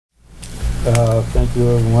Thank you,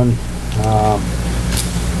 everyone.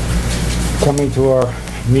 Coming to our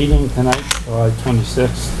meeting tonight, July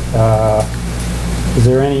 26th. Is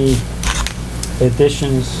there any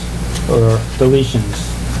additions or deletions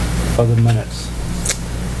of the minutes?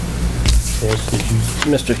 Yes, did you?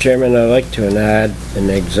 Mr. Chairman, I'd like to add an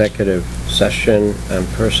executive session on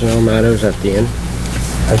personnel matters at the end.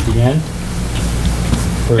 At the end?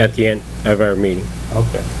 Or At the end of our meeting.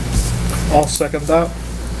 Okay. I'll second that.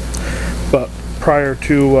 But prior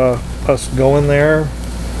to us going there,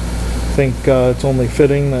 I think it's only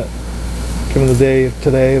fitting that, given the day of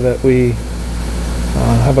today, that we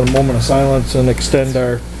have a moment of silence and extend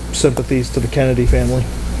our sympathies to the Kennedy family.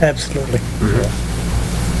 Absolutely. Yeah.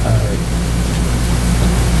 All right.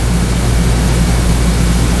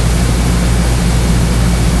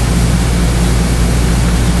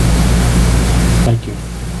 Thank you.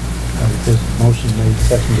 This motion made,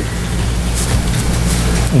 seconded.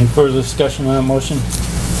 Any further discussion on that motion?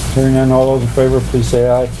 Hearing none, all those in favor, please say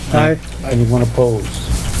aye. Aye. Anyone opposed?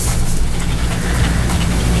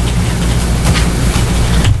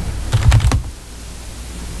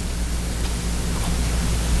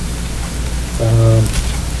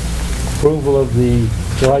 Approval of the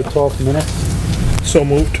July 12th minutes. So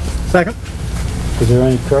moved. Second. Is there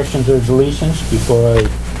any corrections or deletions before I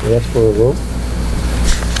ask for a vote?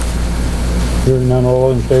 Hearing none,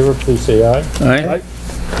 all in favor, please say aye. Aye.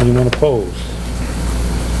 Anyone opposed?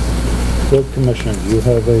 Road Commissioner, you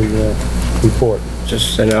have a report.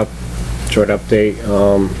 Just an short update.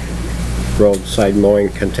 Roadside mowing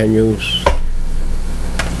continues.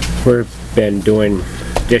 We've been doing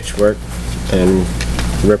ditch work and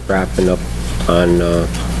rip wrapping up on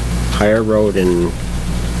Higher Road and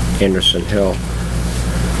Anderson Hill.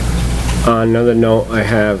 On another note, I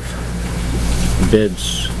have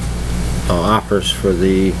bids, offers for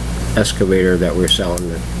the excavator that we're selling,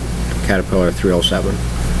 the Caterpillar 307.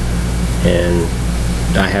 And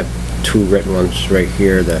I have two written ones right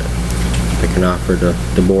here that I can offer the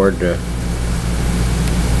board to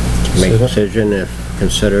make a decision if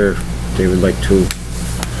they would like to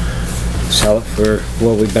sell it for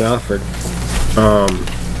what we've been offered.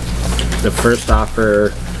 The first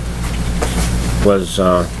offer was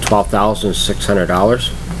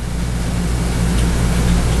 $12,600,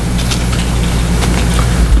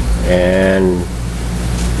 and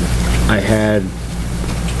I had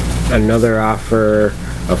another offer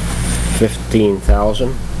of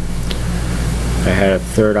 $15,000. I had a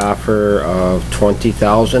third offer of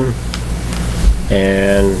 $20,000,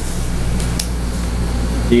 and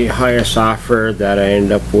the highest offer that I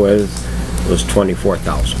ended up with was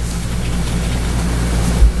 $24,000.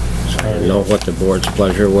 So I didn't know what the board's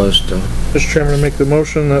pleasure was to. Mr. Chairman, I make the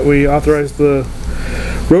motion that we authorize the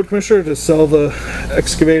road commissioner to sell the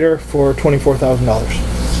excavator for $24,000.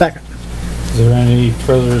 Second. Is there any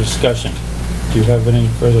further discussion? Do you have any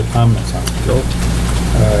further comments on it? Nope.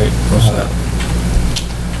 All right.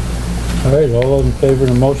 All right, all those in favor of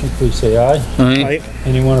the motion, please say aye. Aye.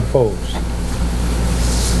 Anyone opposed?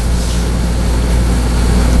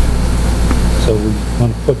 So we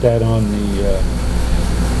want to put that on the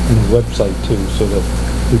website too, so that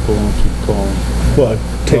people won't keep calling. Well,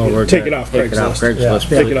 take it off Craigslist. Yeah.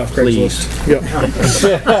 Take it off Craigslist. Yep.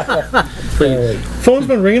 Please. Phone's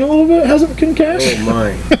been ringing a little bit, hasn't it, Cash? Oh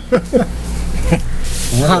my.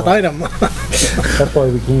 Hot item. That's why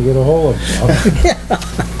we can't get a hold of them.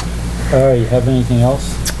 All right, you have anything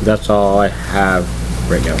else? That's all I have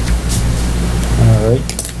right now. All right.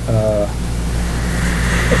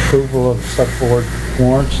 Approval of select board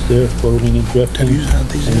warrants, they're floating and drifting. Have you had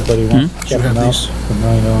these yet? Anybody wants to check You have them out these? from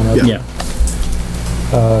 9 on up? Yeah.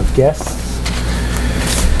 Guests?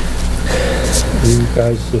 You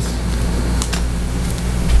guys just,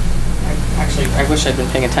 I wish I'd been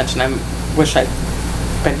paying attention. Wish I'd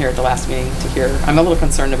been here at the last meeting to hear. I'm a little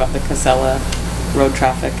concerned about the Casella road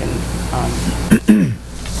traffic and, minutes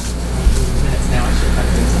now, I should have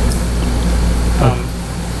something.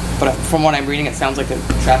 But from what I'm reading, it sounds like the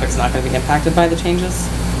traffic's not gonna be impacted by the changes.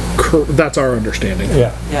 That's our understanding.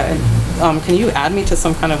 yeah. Yeah, and, can you add me to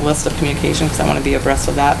some kind of list of communication, because I want to be abreast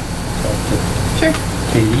of that? Sure.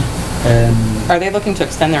 Katie, and Are they looking to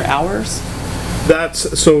extend their hours?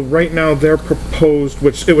 So right now they're proposed,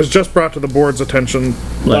 which it was just brought to the board's attention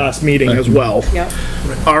last meeting as well. Yep.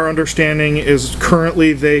 Our understanding is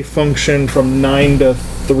currently they function from 9 to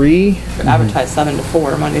 3. Advertised 7 to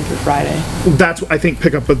 4, Monday through Friday. That's, I think,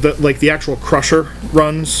 pickup, but the actual crusher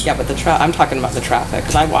runs. Yeah, but I'm talking about the traffic,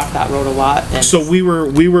 because I walk that road a lot. And So we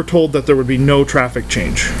were told that there would be no traffic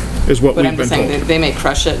change, is what But we've I'm been just saying, told. they may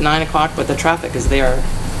crush it at 9 o'clock, but the traffic is there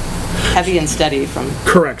heavy and steady from,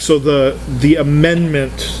 Correct. So the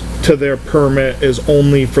amendment to their permit is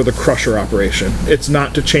only for the crusher operation. It's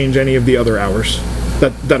not to change any of the other hours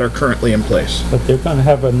that are currently in place. But they're gonna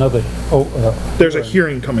have another, There's a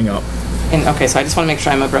hearing coming up. And, okay, so I just want to make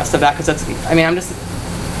sure I'm abreast of that, because that's, I mean, I'm just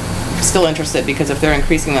still interested, because if they're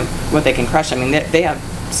increasing what they can crush, I mean, they have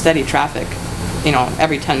steady traffic, you know,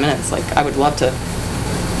 every 10 minutes. Like, I would love to,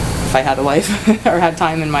 if I had a life, or had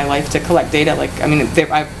time in my life to collect data, like, I mean,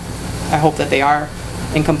 I hope that they are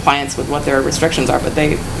in compliance with what their restrictions are, but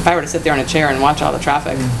if I were to sit there in a chair and watch all the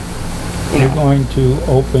traffic, you they're know. going to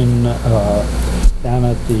open, down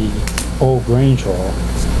at the old Grange Hall.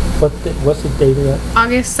 What's the date of that?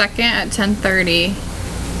 August 2nd at 10:30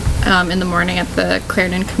 in the morning at the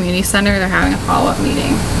Clarendon Community Center. They're having a follow-up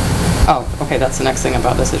meeting. Oh, okay, that's the next thing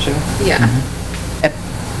about this issue. Yeah.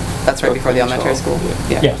 That's right before the elementary school?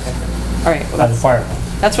 Yeah. Yes. Okay. All right, well, By the fire hall.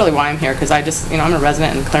 that's really why I'm here, because I just, you know, I'm a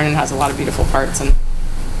resident, and Clarendon has a lot of beautiful parts, and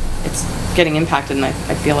it's getting impacted, and I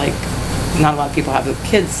feel like not a lot of people have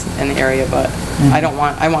kids in the area, but I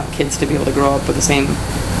want kids to be able to grow up with the same,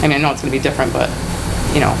 I mean, I know it's gonna be different, but,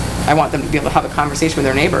 you know, I want them to be able to have a conversation with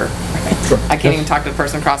their neighbor. Sure. I can't even talk to the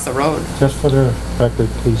person across the road. Just for the record,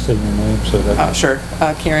 please say your name so that... Sure,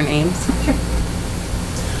 Karen Ames.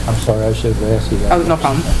 I'm sorry, I should have asked you that. Oh, no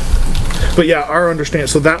problem. But yeah, our understanding,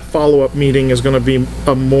 so that follow-up meeting is going to be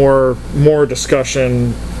a more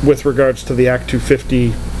discussion with regards to the Act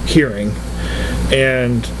 250 hearing.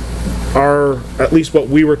 And at least what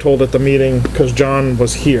we were told at the meeting, because John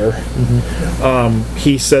was here,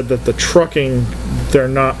 he said that the trucking, they're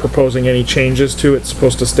not proposing any changes to. It's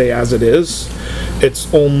supposed to stay as it is. It's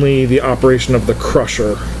only the operation of the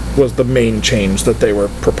crusher was the main change that they were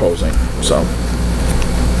proposing, so.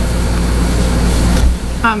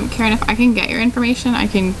 Karen, if I can get your information, I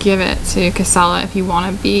can give it to Casella if you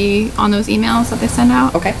want to be on those emails that they send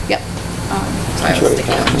out. Okay, yep. Sorry, I was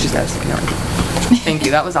sticking out. She's got a sticky note. Thank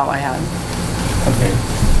you, that was all I had. Okay.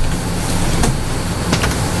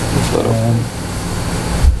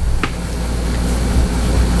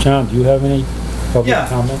 John, do you have any public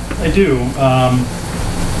comment? I do.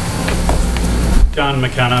 John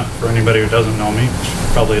McKenna, for anybody who doesn't know me,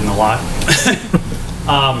 which probably isn't a lot.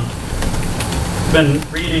 Been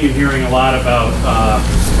reading and hearing a lot about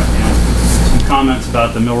some comments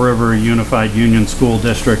about the Mill River Unified Union School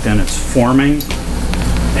District and its forming,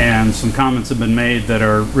 and some comments have been made that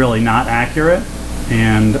are really not accurate,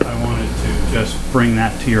 and I wanted to just bring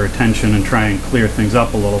that to your attention and try and clear things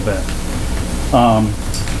up a little bit.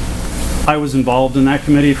 I was involved in that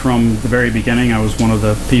committee from the very beginning. I was one of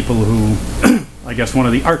the people who I guess one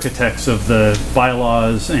of the architects of the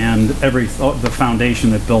bylaws and the foundation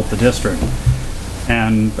that built the district.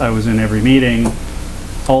 And I was in every meeting.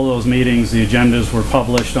 All those meetings, the agendas were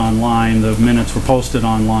published online, the minutes were posted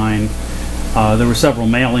online. There were several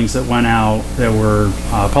mailings that went out. There were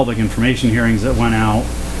public information hearings that went out.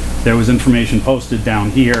 There was information posted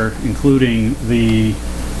down here, including the,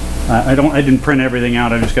 I didn't print everything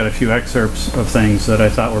out, I just got a few excerpts of things that I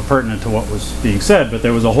thought were pertinent to what was being said, but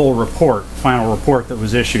there was a whole report, final report that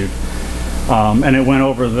was issued. And it went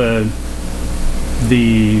over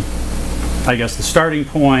I guess the starting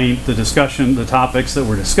point, the discussion, the topics that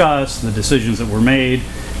were discussed, the decisions that were made,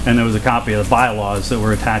 and there was a copy of the bylaws that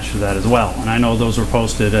were attached to that as well. And I know those were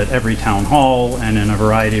posted at every town hall and in a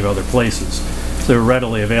variety of other places. So they were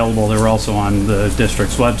readily available. They were also on the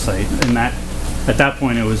district's website. And at that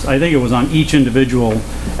point, I think it was on each individual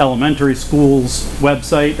elementary school's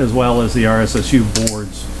website as well as the RSSU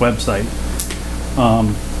board's website.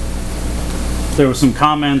 There were some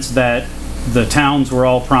comments that the towns were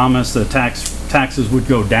all promised that taxes would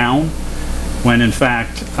go down, when in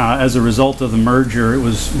fact, as a result of the merger, it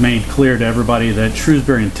was made clear to everybody that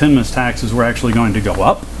Shrewsbury and Tinmouth's taxes were actually going to go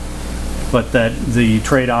up, but that the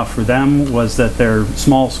trade-off for them was that their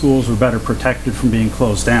small schools were better protected from being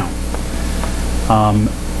closed down.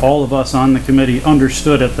 All of us on the committee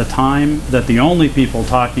understood at the time that the only people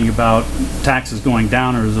talking about taxes going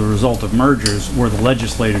down as a result of mergers were the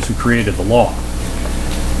legislators who created the law.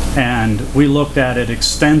 And we looked at it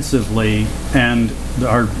extensively, and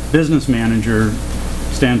our business manager,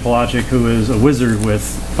 Stan Palachik, who is a wizard with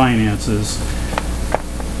finances,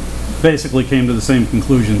 basically came to the same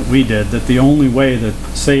conclusion that we did, that the only way that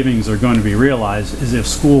savings are going to be realized is if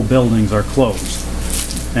school buildings are closed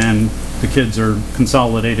and the kids are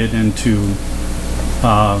consolidated into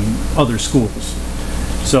other schools.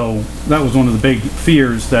 So that was one of the big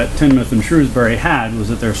fears that Tinmouth and Shrewsbury had, was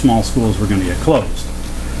that their small schools were going to get closed.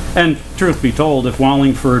 And truth be told, if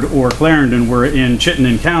Wallingford or Clarendon were in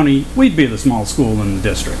Chittenden County, we'd be the small school in the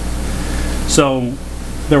district. So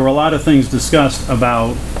there were a lot of things discussed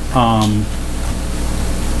about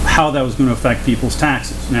how that was going to affect people's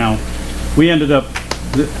taxes. Now, we ended up,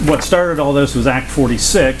 what started all this was Act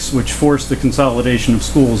 46, which forced the consolidation of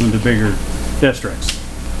schools into bigger districts.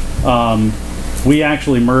 We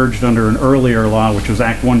actually merged under an earlier law, which was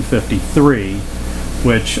Act 153,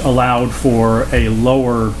 which allowed for a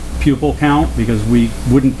lower pupil count because we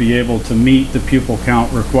wouldn't be able to meet the pupil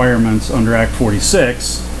count requirements under Act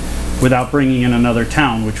 46 without bringing in another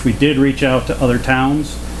town, which we did reach out to other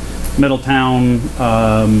towns, Middletown,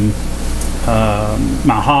 Mount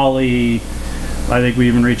Holly. I think we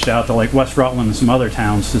even reached out to like West Rutland and some other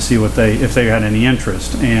towns to see what if they had any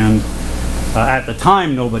interest. And at the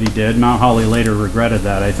time, nobody did. Mount Holly later regretted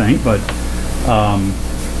that, I think, but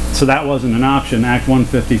so that wasn't an option. Act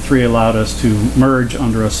 153 allowed us to merge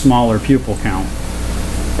under a smaller pupil count.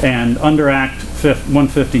 And under Act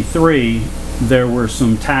 153, there were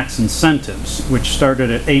some tax incentives, which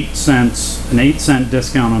started at 8 cents, an 8-cent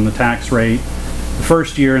discount on the tax rate the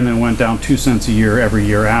first year, and then went down 2 cents a year every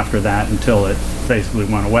year after that until it basically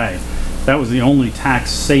went away. That was the only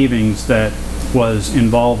tax savings that was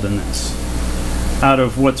involved in this. Out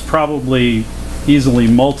of what's probably easily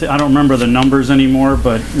I don't remember the numbers anymore,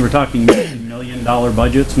 but we're talking multi-million-dollar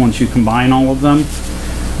budgets once you combine all of them.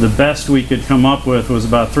 The best we could come up with was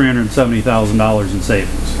about $370,000 in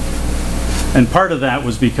savings. And part of that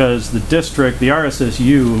was because the district, the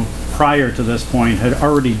RSSU, prior to this point, had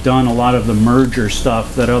already done a lot of the merger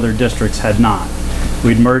stuff that other districts had not.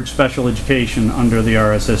 We'd merged special education under the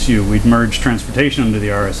RSSU. We'd merged transportation under the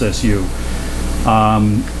RSSU.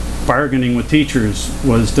 Bargaining with teachers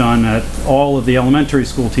was done at all of the elementary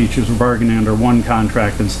school teachers were bargaining under one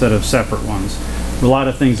contract instead of separate ones. A lot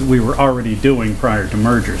of things that we were already doing prior to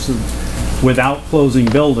merger. So without closing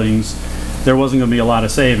buildings, there wasn't going to be a lot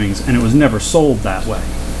of savings, and it was never sold that way.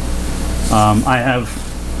 I have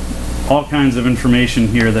all kinds of information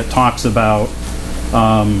here that talks about,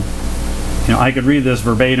 you know, I could read this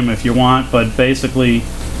verbatim if you want, but basically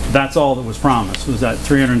that's all that was promised, was that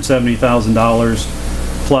 $370,000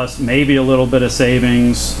 plus maybe a little bit of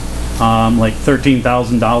savings, like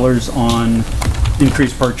 $13,000 on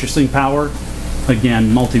increased purchasing power.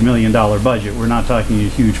 Again, multi-million-dollar budget. We're not talking a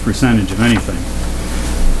huge percentage of anything.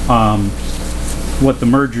 What the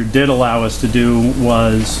merger did allow us to do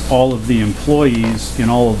was all of the employees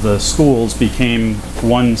in all of the schools became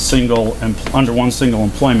under one single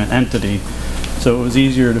employment entity. So it was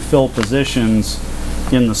easier to fill positions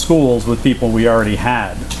in the schools with people we already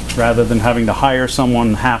had, rather than having to hire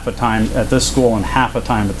someone half a time at this school and half a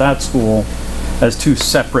time at that school as two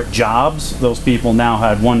separate jobs. Those people now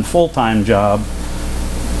had one full-time job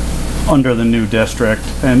under the new district,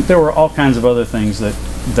 and there were all kinds of other things that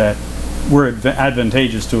were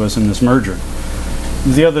advantageous to us in this merger.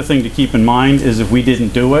 The other thing to keep in mind is if we didn't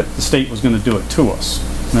do it, the state was going to do it to us.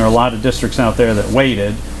 And there are a lot of districts out there that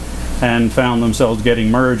waited and found themselves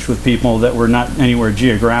getting merged with people that were not anywhere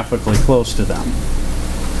geographically close to them.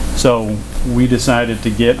 So we decided to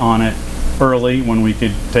get on it early when we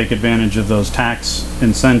could take advantage of those tax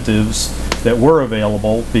incentives that were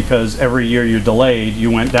available, because every year you delayed, you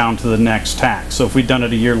went down to the next tax. So if we'd done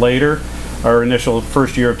it a year later, our initial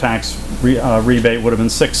first year of tax rebate would have been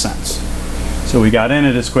 6 cents. So we got in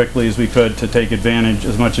it as quickly as we could to take advantage,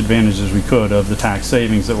 as much advantage as we could, of the tax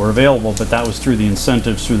savings that were available, but that was through the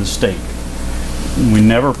incentives through the state. We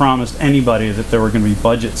never promised anybody that there were going to be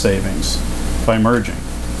budget savings by merging.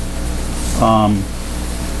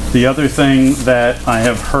 The other thing that I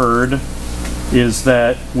have heard is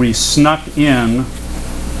that we snuck in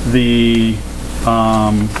the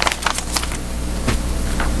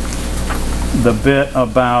bit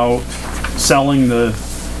about selling the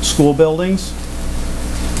school buildings,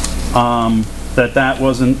 that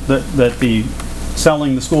wasn't, that the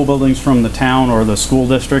selling the school buildings from the town or the school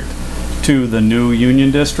district to the new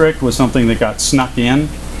union district was something that got snuck in.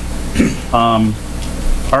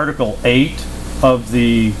 Article 8 of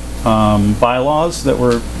the bylaws that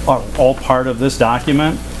were all part of this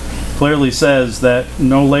document clearly says that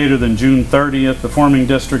no later than June 30th, the forming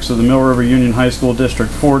districts of the Mill River Union High School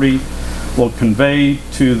District 40 will convey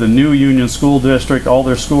to the new Union School District all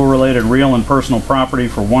their school-related real and personal property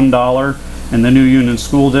for $1, and the new Union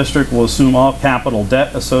School District will assume all capital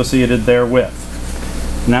debt associated therewith.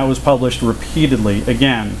 And that was published repeatedly,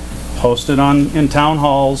 again, posted in town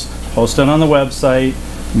halls, posted on the website,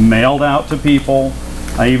 mailed out to people.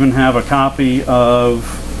 I even have a copy of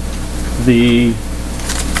the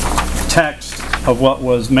text of what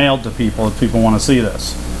was mailed to people if people want to see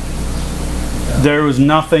this. There was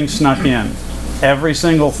nothing snuck in. Every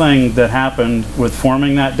single thing that happened with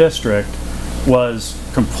forming that district was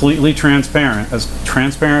completely transparent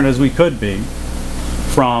as we could be,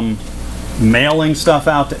 from mailing stuff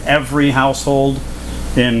out to every household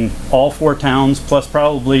in all 4 towns, plus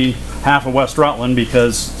probably half of West Rutland,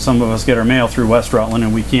 because some of us get our mail through West Rutland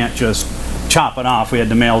and we can't just chop it off. We had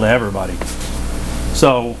to mail to everybody.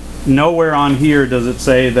 So nowhere on here does it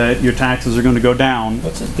say that your taxes are going to go down.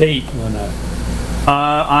 What's the date on that?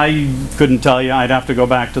 I couldn't tell you. I'd have to go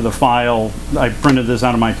back to the file. I printed this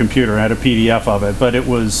out of my computer. I had a PDF of it, but it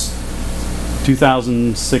was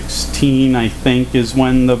 2016, I think, is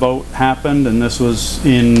when the vote happened, and this was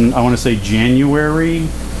in, I want to say, January.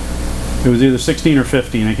 It was either 16 or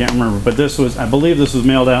 15, I can't remember, but this was, I believe this was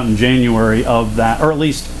mailed out in January of that, or at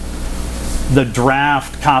least the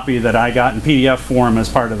draft copy that I got in PDF form as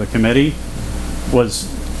part of the committee was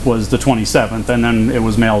the 27th, and then it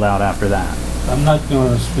was mailed out after that. I'm not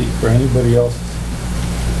going to speak for anybody else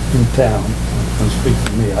in town. I'm going to speak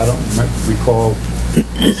for me. I don't recall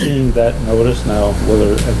seeing that notice now,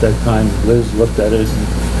 whether at that time Liz looked at it and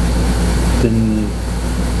didn't,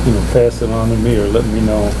 you know, pass it on to me or let me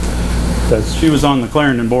know. She was on the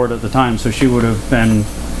Clarendon board at the time, so she would have been,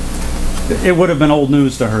 it would have been old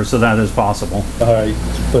news to her, so that is possible. All right,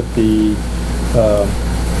 but the,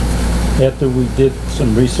 after we did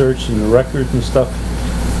some research in the records and stuff,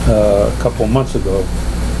 a couple months ago,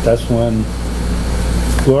 that's when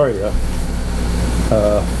Gloria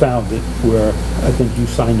found it, where I think you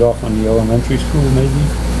signed off on the elementary school, maybe?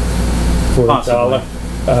 For Possibly.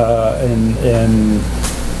 And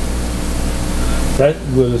that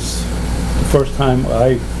was the first time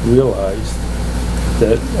I realized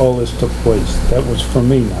that all this took place. That was for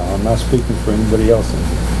me now. I'm not speaking for anybody else.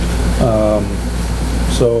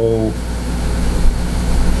 So,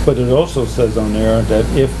 but it also says on there that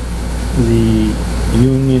if the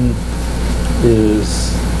union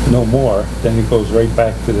is no more, then it goes right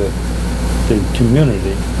back to the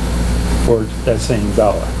community for that same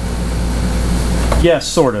dollar. Yes,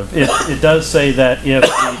 sort of. It does say that if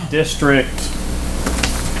the district,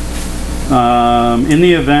 in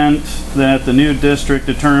the event that the new district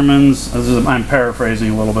determines, I'm paraphrasing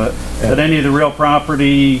a little bit, that any of the real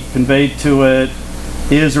property conveyed to it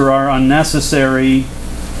is or are unnecessary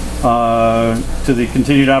to the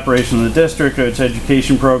continued operation of the district or its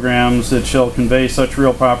education programs, it shall convey such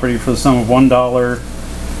real property for the sum of $1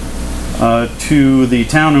 to the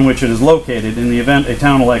town in which it is located. In the event a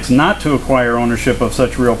town elects not to acquire ownership of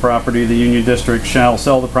such real property, the union district shall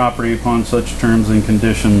sell the property upon such terms and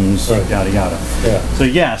conditions, Right. yada yada. Yeah. So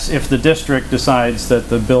yes, if the district decides that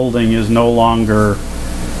the building is no longer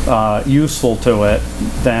useful to it,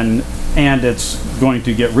 then, and it's going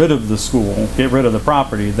to get rid of the school, get rid of the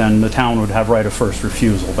property, then the town would have right of first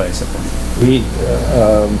refusal, basically. We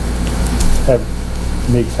have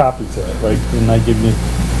made copies of it, right? Didn't I give you,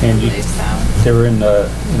 Angie? They were in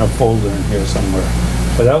a folder in here somewhere.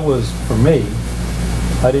 But that was, for me,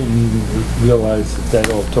 I didn't even realize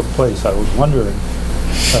that all took place. I was wondering,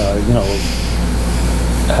 you know,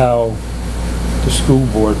 how the school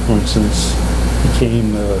board, for instance,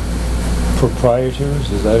 became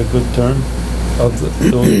proprietors, is that a good term, of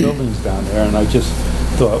those buildings down there? And I just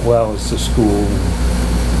thought, well, it's a school,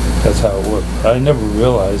 and that's how it worked. I never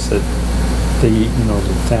realized that the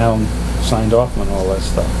town signed off on all that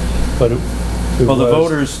stuff. But Well,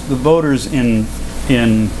 the voters in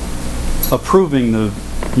approving the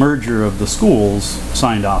merger of the schools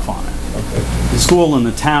signed off on it. Okay. The school and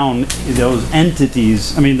the town, those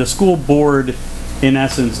entities, I mean, the school board in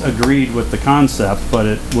essence agreed with the concept, but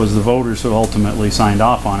it was the voters who ultimately signed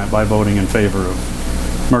off on it by voting in favor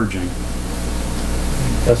of merging.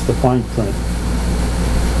 That's the fine print.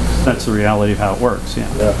 That's the reality of how it works, yeah.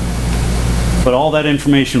 Yeah. But all that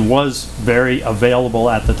information was very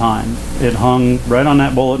available at the time. It hung right on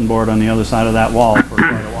that bulletin board on the other side of that wall for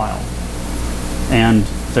quite a while. And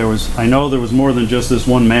there was, I know there was more than just this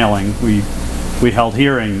one mailing. We held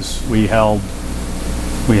hearings, we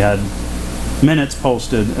had minutes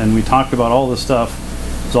posted, and we talked about all this stuff.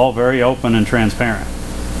 It was all very open and transparent.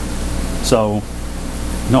 So,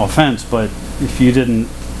 no offense, but if you didn't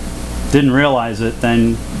realize it,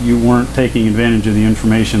 then you weren't taking advantage of the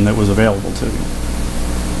information that was available to you.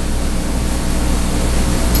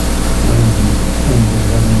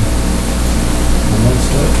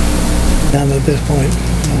 None at this point.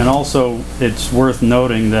 And also, it's worth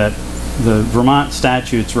noting that the Vermont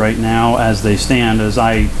statutes right now, as they stand, as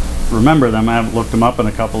I remember them, I haven't looked them up in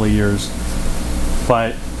a couple of years,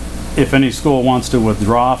 but if any school wants to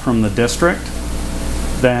withdraw from the district,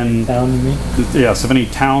 then, Town, you mean? yes, if any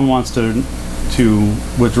town wants to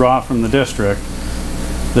withdraw from the district,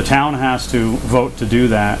 the town has to vote to do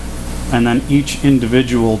that, and then each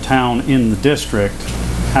individual town in the district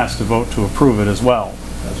has to vote to approve it as well.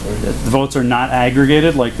 right? The votes are not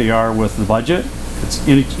aggregated like they are with the budget. It's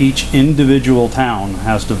each individual town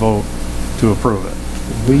has to vote to approve it.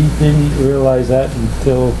 We didn't realize that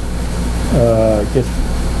until, I guess,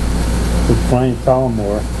 with Brian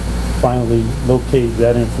Collmore finally located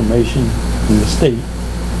that information in the state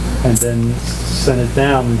and then sent it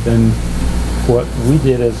down. And then what we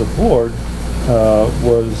did as a board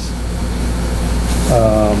was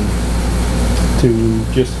to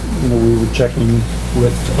just, we were checking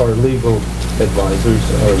with our legal advisors,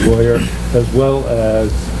 our lawyer, as well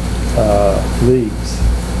as leagues,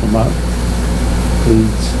 Vermont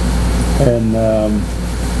leagues. And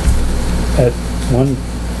at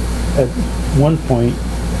one point,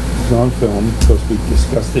 it's on film, because we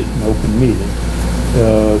discussed it in open meeting,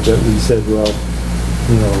 that we said, well,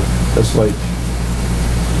 that's like,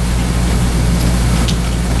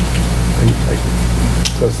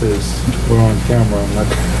 because we're on camera, I'm not,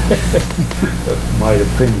 that's my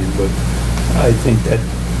opinion, but I think that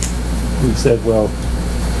we said, well,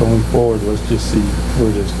 going forward, let's just see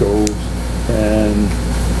where this goes and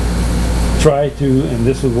try to, and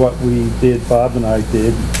this is what we did, Bob and I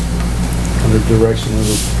did, under direction of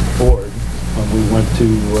the board, when we went to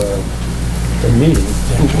a meeting,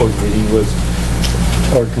 school board meeting, was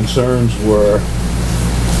our concerns were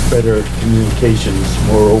better communications,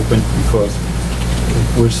 more open, because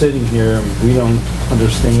if we're sitting here and we don't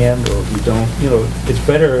understand, or we don't, it's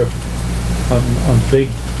better on big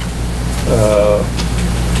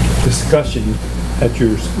discussion at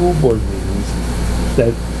your school board meetings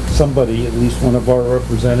that somebody, at least one of our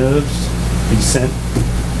representatives, be sent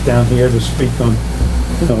down here to speak on,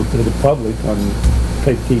 to the public on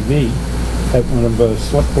Peg TV at one of the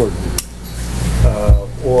select board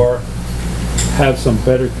meetings, or have some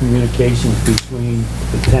better communications between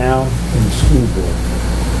the town and the school board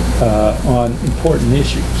on important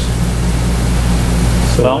issues.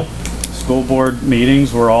 So, well, school board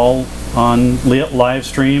meetings were all live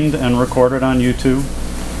streamed and recorded on YouTube,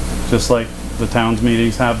 just like the town's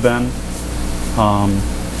meetings have been.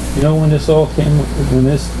 when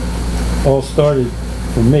this all started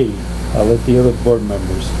for me, I'll let the other board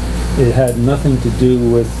members, it had nothing to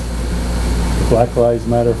do with the Black Lives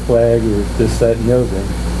Matter flag or this, that, and the other thing.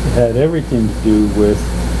 It had everything to do with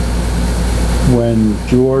when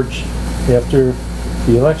George, after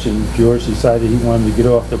the election, George decided he wanted to get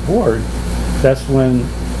off the board. That's when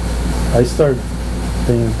I started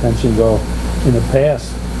paying attention. Well, in the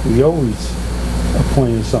past, we always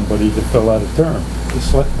appointed somebody to fill out a term. The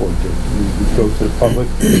select board did. We would go to the public,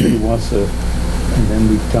 who wants to, and then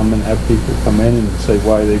we'd come and have people come in and say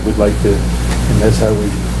why they would like to, and that's how we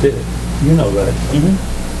did it. You know that.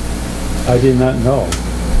 Mm-hmm. I did not know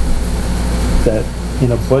that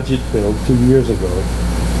in a budget bill 2 years ago,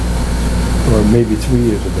 or maybe 3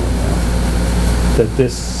 years ago now, that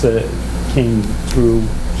this came through,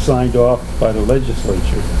 signed off by the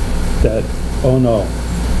legislature, that, oh no,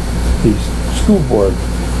 the school board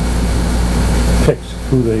picks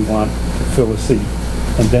who they want to fill a seat,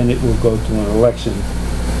 and then it will go to an election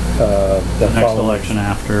the next election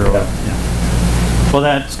after. Or, yeah. Well,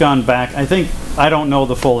 that's gone back. I don't know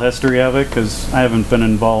the full history of it because I haven't been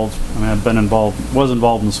involved. I mean, was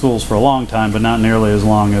involved in schools for a long time, but not nearly as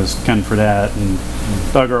long as Ken Fredette and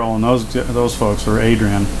Doug Earl and those folks, or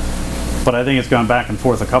Adrian. But I think it's gone back and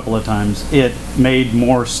forth a couple of times. It made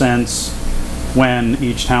more sense when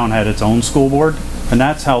each town had its own school board, and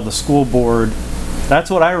that's how the school board. That's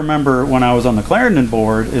what I remember when I was on the Clarendon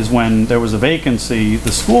board, is when there was a vacancy,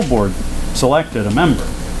 the school board selected a member.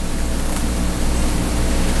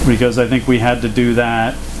 Because I think we had to do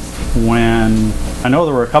that when, I know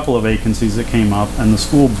there were a couple of vacancies that came up, and the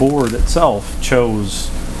school board itself chose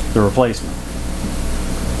the replacement.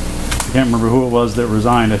 I can't remember who it was that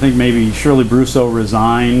resigned. I think maybe Shirley Brousseau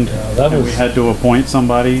resigned, and we had to appoint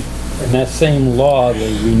somebody. And that same law,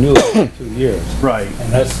 they renewed it for 2 years. Right.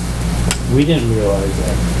 And we didn't realize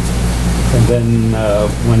that. And then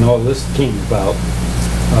when all this came about,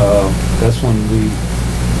 that's when we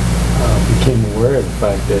became aware of the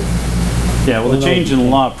fact that... Yeah, well, the change in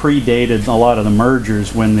law predated a lot of the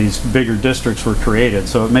mergers when these bigger districts were created,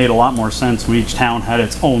 so it made a lot more sense when each town had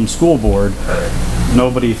its own school board.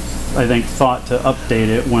 Nobody, I think, thought to update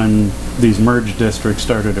it when these merged districts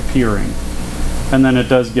started appearing. And then it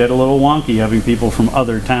does get a little wonky having people from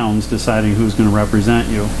other towns deciding who's going to represent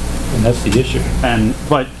you. And that's the issue.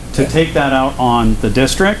 But to take that out on the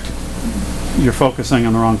district, you're focusing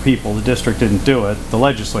on the wrong people. The district didn't do it, the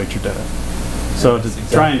legislature did it. So to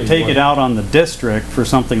try and take it out on the district for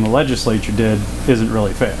something the legislature did isn't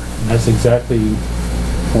really fair. And that's exactly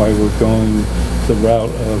why we're going the route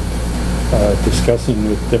of discussing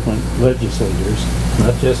with different legislators,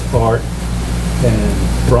 not just Art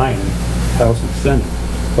and Brian, House and Senate,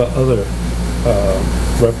 but other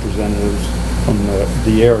representatives from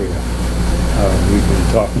the area we've been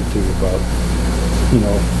talking to about, you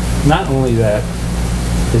know, not only that,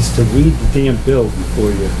 is to read the damn bill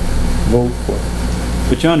before you vote for it.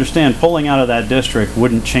 But you understand, pulling out of that district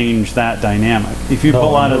wouldn't change that dynamic. If you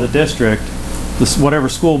pull out of the district, whatever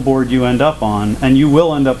school board you end up on, and you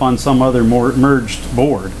will end up on some other merged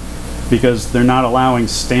board, because they're not allowing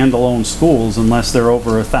standalone schools unless they're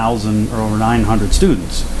over 1,000 or over 900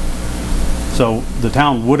 students. So the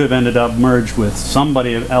town would have ended up merged with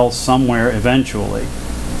somebody else somewhere eventually,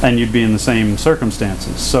 and you'd be in the same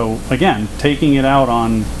circumstances. So again, taking it out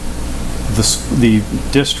on the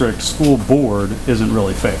district school board isn't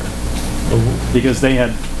really fair, because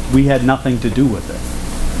we had nothing to do with it.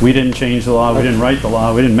 We didn't change the law, we didn't write the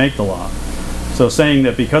law, we didn't make the law. So saying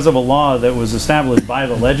that because of a law that was established by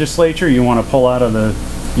the legislature, you want to pull out of the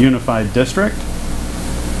unified district,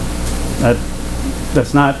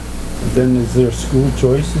 that's not. Then is there school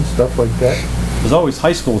choice and stuff like that? There's always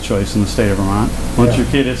high school choice in the state of Vermont. Once your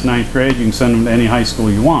kid hits 9th grade, you can send them to any high school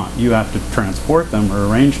you want. You have to transport them or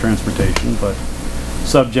arrange transportation, but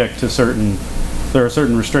subject to there are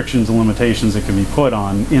certain restrictions and limitations that can be put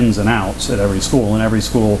on ins and outs at every school, and every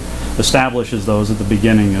school establishes those at the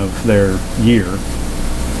beginning of their year,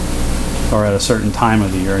 or at a certain time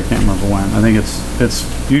of the year. I can't remember when. I think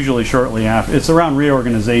it's usually shortly after. It's around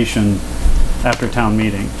reorganization after town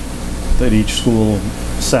meeting that each school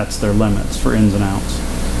sets their limits for ins and outs.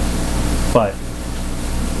 But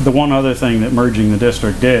the one other thing that merging the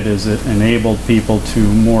district did is it enabled people to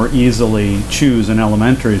more easily choose an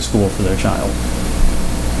elementary school for their child.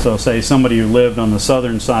 So say somebody who lived on the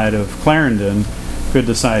southern side of Clarendon could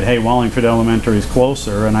decide, hey, Wallingford Elementary is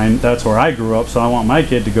closer, and that's where I grew up, so I want my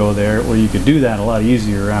kid to go there. Well, you could do that a lot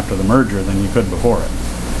easier after the merger than you could before it.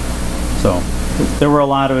 So there were a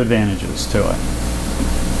lot of advantages to it.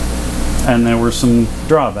 And there were some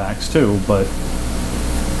drawbacks too, but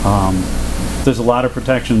there's a lot of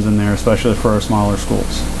protections in there, especially for our smaller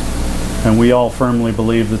schools. And we all firmly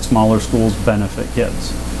believe that smaller schools benefit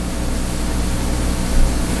kids.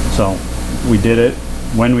 So we did it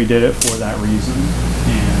when we did it for that reason,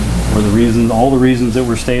 and for the reasons, all the reasons that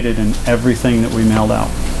were stated in everything that we mailed out.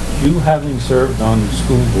 You having served on the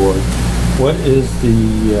school board, what is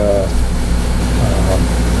the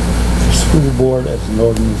school board as an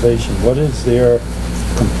organization? What is their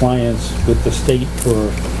compliance with the state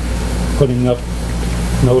for putting up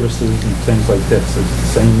notices and things like this? Is it the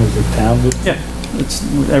same as the town would? Yeah, it's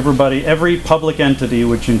every public entity,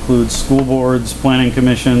 which includes school boards, planning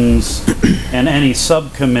commissions, and any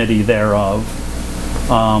subcommittee thereof,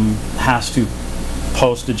 has to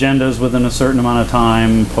post agendas within a certain amount of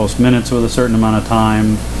time, post minutes with a certain amount of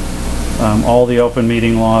time. All the open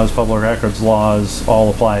meeting laws, public records laws,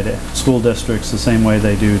 all apply to school districts the same way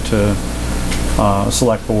they do to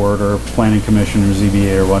select board or planning commission or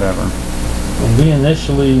ZBA or whatever. When we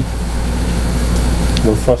initially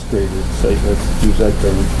were frustrated, say, let's use that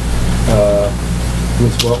term,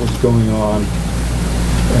 with what was going on,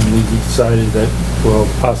 and we decided that, well,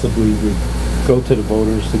 possibly we'd go to the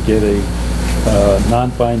voters to get a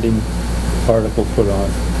non-binding article put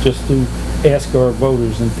on, just to ask our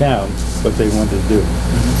voters in town what they wanted to do.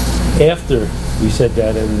 After we said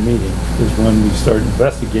that at a meeting is when we started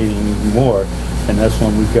investigating even more, and that's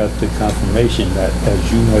when we got the confirmation that,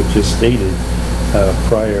 as you had just stated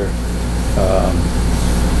prior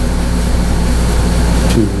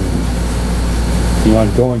to the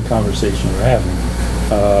ongoing conversation we're having,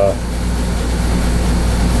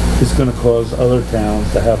 it's going to cause other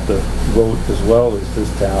towns to have to vote as well as this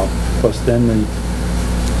town, plus then the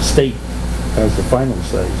state has the final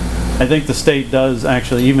say. I think the state does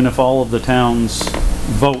actually, even if all of the towns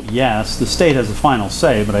vote yes, the state has a final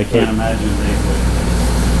say, but I can't imagine they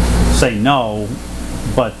would say no,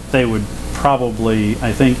 but they would probably,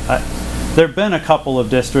 I think, there have been a couple of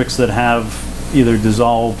districts that have either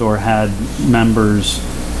dissolved or had members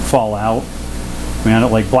fall out. I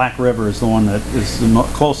mean, like Black River is the one that is the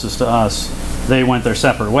closest to us. They went their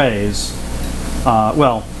separate ways.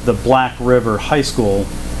 Well, the Black River High School,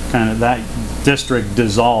 kind of that district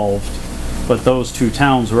dissolved, but those two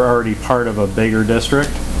towns were already part of a bigger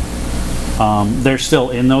district. They're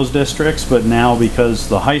still in those districts, but now because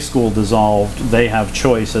the high school dissolved, they have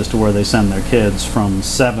choice as to where they send their kids from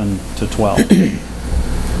 7 to 12.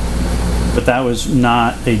 But that was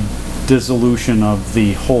not a dissolution of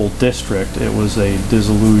the whole district. It was a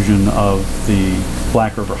dissolution of the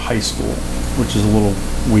Black River High School, which is a little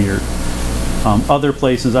weird. Other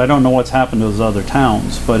places, I don't know what's happened to those other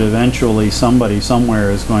towns, but eventually somebody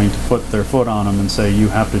somewhere is going to put their foot on them and say, you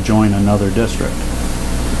have to join another district.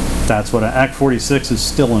 That's what Act 46 is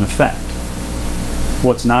still in effect.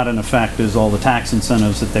 What's not in effect is all the tax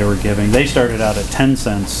incentives that they were giving. They started out at 10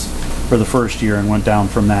 cents for the first year and went down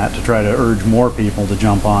from that to try to urge more people to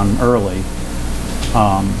jump on early.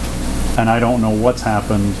 And I don't know what's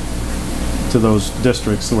happened to those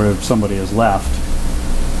districts where somebody has left,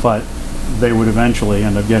 but they would eventually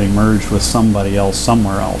end up getting merged with somebody else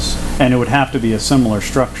somewhere else. And it would have to be a similar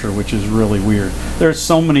structure, which is really weird. There's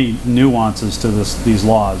so many nuances to these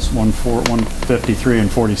laws, 153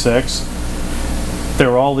 and 46. There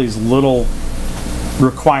were all these little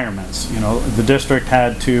requirements. You know, the district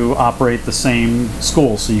had to operate the same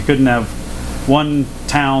school, so you couldn't have one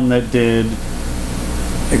town that did.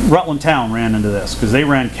 Rutland Town ran into this because they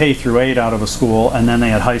ran K through 8 out of a school, and then they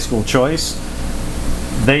had high school choice.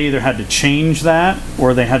 They either had to change that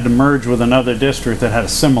or they had to merge with another district that had a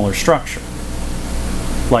similar structure.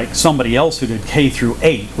 Like somebody else who did K through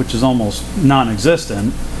 8, which is almost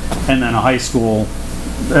non-existent, and then a high school,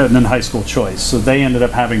 and then high school choice. So they ended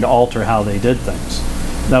up having to alter how they did things.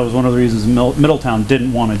 That was one of the reasons Middletown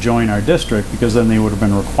didn't want to join our district, because then they would have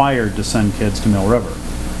been required to send kids to Mill River.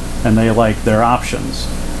 And they liked their options.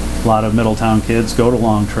 A lot of Middletown kids go to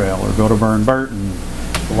Long Trail or go to Burn Burton.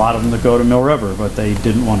 A lot of them that go to Mill River, but they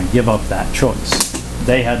didn't want to give up that choice.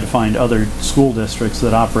 They had to find other school districts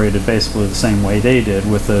that operated basically the same way they did,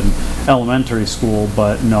 with an elementary school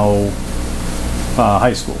but no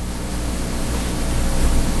high school.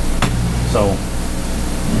 So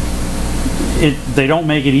they don't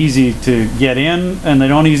make it easy to get in, and they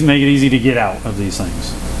don't make it easy to get out of these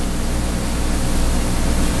things.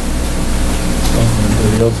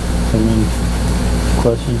 Anybody else have any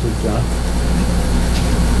questions of John?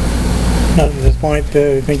 Not at this point.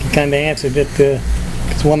 I think you kind of answered it.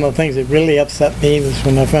 It's one of the things that really upset me was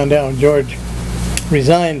when I found out George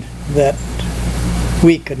resigned that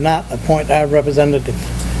we could not appoint our representative.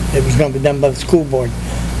 It was going to be done by the school board.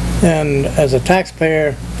 And as a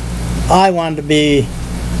taxpayer, I wanted to be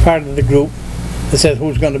part of the group that says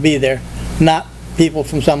who's going to be there, not people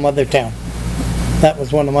from some other town. That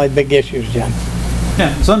was one of my big issues, John.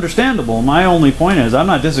 Yeah, it's understandable. My only point is, I'm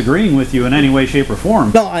not disagreeing with you in any way, shape, or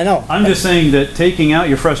form. No, I know. I'm just saying that taking out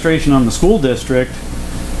your frustration on the school district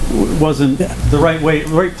wasn't the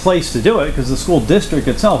right place to do it, because the school district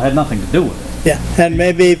itself had nothing to do with it. Yeah, and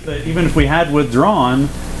maybe... But even if we had withdrawn,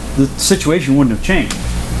 the situation wouldn't have changed.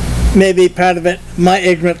 Maybe part of it, my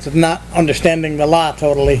ignorance of not understanding the law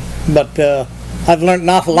totally, but I've learned an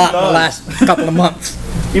awful lot in the last couple of months.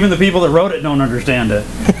 Even the people that wrote it don't understand it.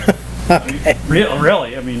 Okay.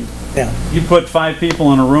 Really, I mean, yeah. You put 5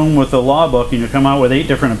 people in a room with a law book and you come out with 8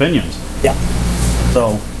 different opinions. Yeah.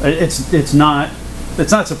 So it's not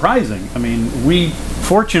surprising. I mean, we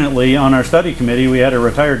fortunately on our study committee we had a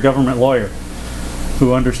retired government lawyer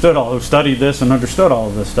who studied this and understood all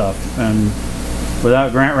of this stuff. And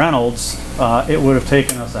without Grant Reynolds, it would have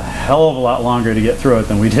taken us a hell of a lot longer to get through it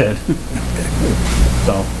than we did.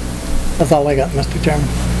 So that's all I got, Mr. Chairman.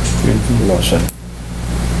 No, sir.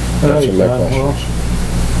 That's my questions.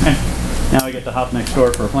 Now I get to hop next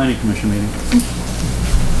door for a planning commission meeting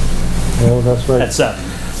Well, that's right. at 7.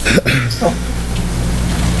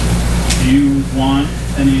 Do you want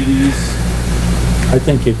any of these? I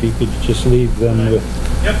think if you could just leave them with...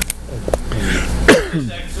 Yep.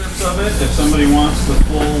 Just excerpts of it. If somebody wants the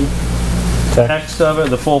full text of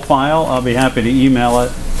it, the full file, I'll be happy to email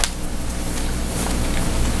it.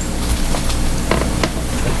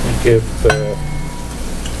 I think if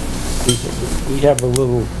we have a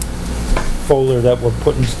little folder that we're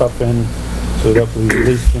putting stuff in, so that we at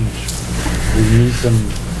least can, we need some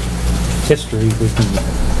history, we can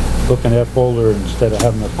look in that folder instead of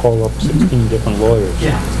having to call up 16 different lawyers.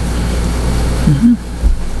 Yeah.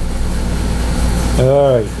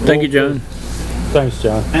 All right. Thank you, John. Thanks,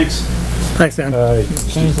 John. Thanks. Thanks, Dan.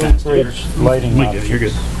 Kingsley Bridge lighting options. You're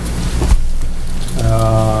good.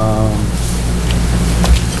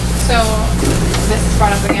 So this is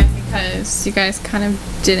brought up again because you guys kind of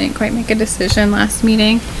didn't quite make a decision last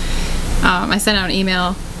meeting. I sent out an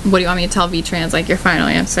email. What do you want me to tell V-Trans? Like your final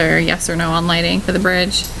answer, yes or no on lighting for the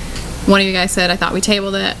bridge. One of you guys said, I thought we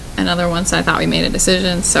tabled it. Another one said, I thought we made a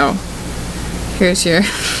decision. So here's your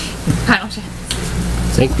final chance.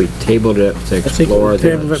 I think we tabled it to explore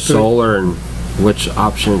the solar and which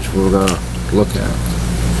options we're gonna look at.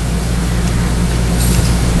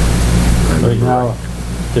 Right now,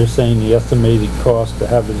 they're saying the estimated cost to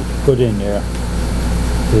have it put in there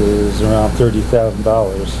is around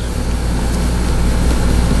 $30,000.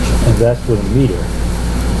 And that's with a meter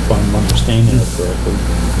from I'm understanding it correctly.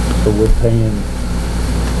 So we're paying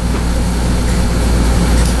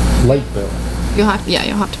light bill. You'll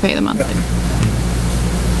have to pay the monthly.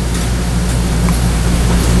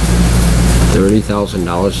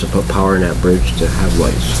 $30,000 to put power in that bridge to have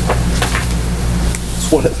lights.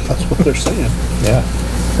 That's what they're saying. Yeah.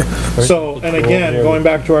 So, and again, going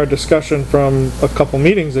back to our discussion from a couple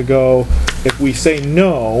meetings ago, if we say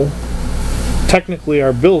no, technically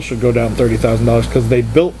our bill should go down $30,000 because they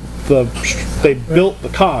built the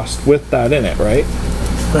cost with that in it, right?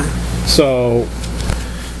 So,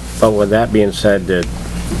 But with that being said,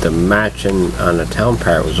 the matching on the town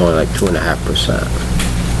part was only like 2.5%.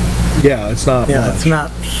 yeah, it's not Yeah, much. it's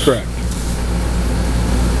not, Correct.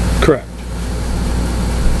 Correct.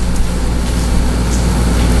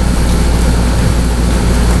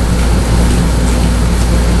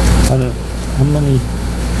 How many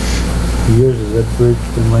years has that bridge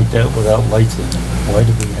been like that without lights in it? Why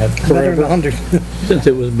do we have? better than 100. Since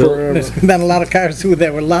it was built. There's been a lot of cars through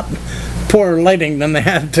there with a lot poorer lighting than they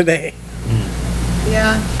have today.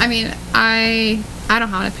 Yeah, I mean, I don't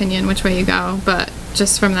have an opinion which way you go, but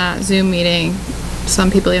just from that Zoom meeting,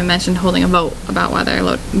 some people even mentioned holding a vote about whether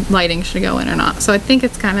lighting should go in or not. So I think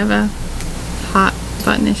it's kind of a hot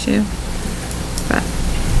button issue, but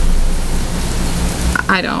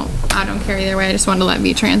I don't care either way. I just wanted to let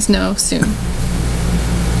V-Trans know soon.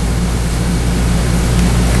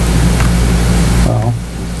 Well,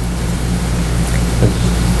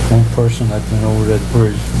 as one person, I've been over that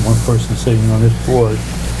bridge, one person sitting on this board,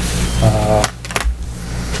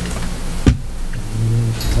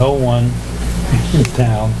 no one in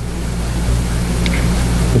town,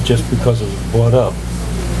 but just because it was brought up,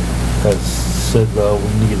 has said, well, we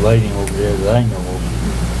need lighting over there that I know of,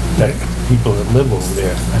 that people that live over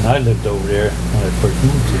there, and I lived over there when I first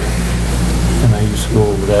moved here, and I used to go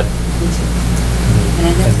over that.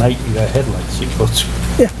 At night, you got headlights you go through.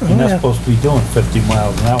 Yeah, You're not supposed to be doing 50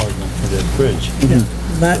 miles an hour going through that bridge. Yeah,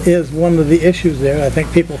 that is one of the issues there. I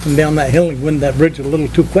think people from down that hill went that bridge a little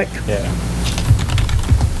too quick. Yeah.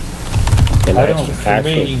 And I don't, for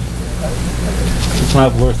me, it's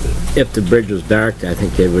not worth it. if the bridge was dark, I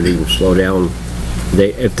think they would even slow down.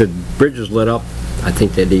 If the bridge was lit up, I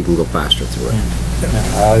think they'd even go faster through it.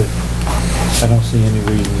 I don't see any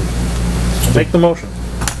reason. Make the motion.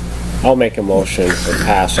 I'll make a motion to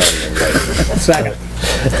pass on the light. Second.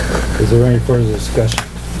 Is there any further discussion?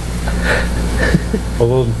 All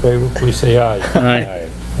those in favor, please say aye. Aye.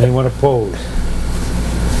 Anyone opposed?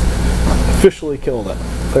 Officially killed it.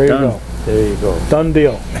 There you go. There you go. Done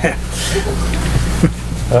deal.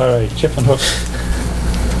 All right, Chippenhook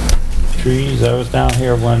trees. I was down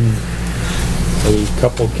here when a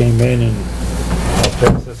couple came in and I'll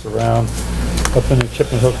pass this around. Up in the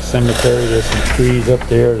Chippenhook Cemetery, there's some trees up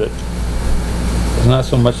there that it's not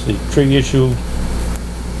so much the tree issue,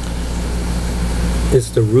 it's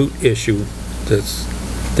the root issue that's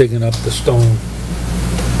digging up the stone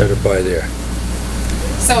that are by there.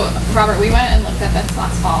 So, Robert, we went and looked at this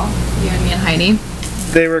last fall, you and me and Heidi.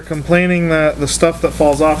 They were complaining that the stuff that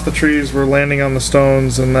falls off the trees were landing on the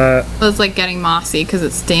stones and that... It was like getting mossy because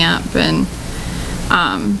it's damp, and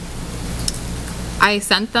I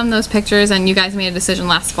sent them those pictures, and you guys made a decision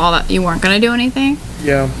last fall that you weren't going to do anything.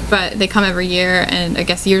 Yeah. But they come every year, and I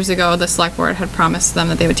guess years ago the select board had promised them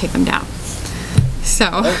that they would take them down.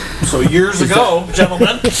 So. So years ago,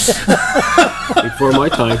 gentlemen. Before my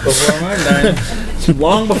time. Before my time.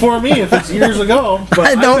 Long before me, if it's years ago. But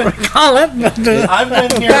I don't recall it, but I've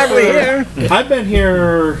been here. probably here. I've been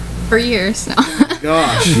here. For years now.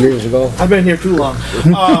 Gosh. Years ago. I've been here too long.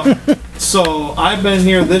 So I've been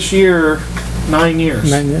here this year 9 years.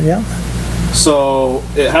 Yeah. So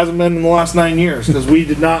it hasn't been in the last 9 years because we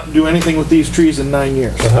did not do anything with these trees in 9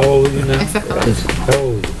 years. So how old are you now? Except for those. How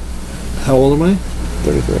old are you? How old am I?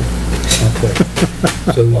 33. Okay.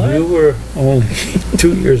 So you were only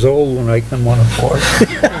 2 years old when I come on board.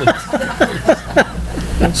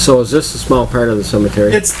 So is this a small part of the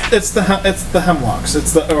cemetery? It's the hemlocks.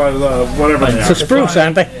 It's the whatever they It's are. a spruce,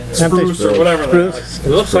 aren't they? Spruce or whatever they are. Spruce. It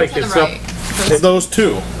looks like To the it's up. right. It's those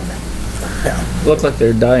two. Look like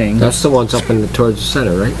they're dying. That's the ones up in towards the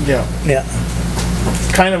center, right? Yeah. Yeah.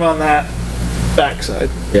 Kind of on that backside.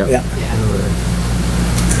 Yeah. Yeah.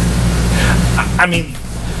 I mean,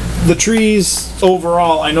 the trees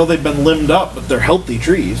overall, I know they've been limbed up, but they're healthy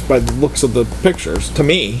trees by the looks of the pictures. To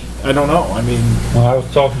me, I don't know. I mean, Well, I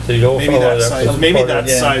was talking to the old maybe fellow that that was side, maybe part that of-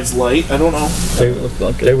 yeah. side's light. I don't know. Look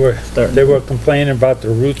like They were starting. they were complaining about the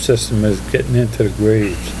root system is getting into the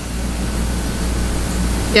graves.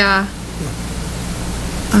 Yeah.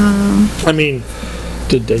 I mean,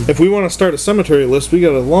 Did they? If we wanna start a cemetery list, we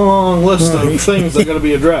got a long list of things that gotta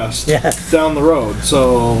be addressed Yeah. down the road,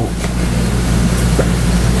 so.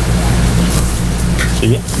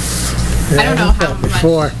 I don't know how much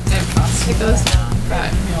Before. it costs to take those down,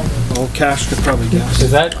 but Well, Cash could probably guess.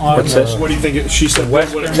 Is that on What's this? What do you think, she said,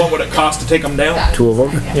 what would it cost to take them down? 2 of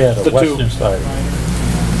them, Yeah, the The two. western side.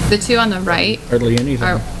 the two on the right Hardly anything.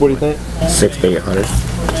 are, What do you think? 6 to 800.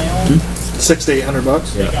 $600 to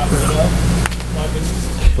 $800? Yeah.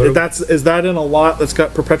 Is that in a lot that's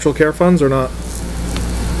got perpetual care funds or not?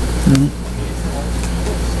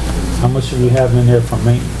 How much do we have in there for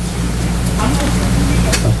maintenance?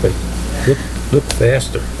 Okay, look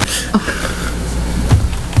faster.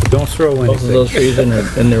 Don't throw Both of anything. those trees in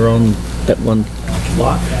their own, that one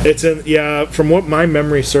lot. It's in, yeah, from what my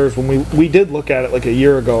memory serves, when we did look at it like a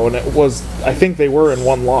year ago, and it was, I think they were in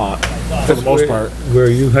one lot, for the most part. Where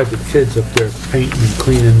you had the kids up there painting and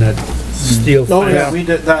cleaning that steel Oh, fence. yeah, we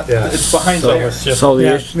did that, Yeah. it's behind So there. it's just, So the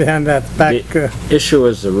Yeah, issue, behind that back, issue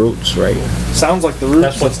is the roots, right? Sounds like the root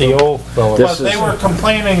that's what system. the old fellow. This But they is- were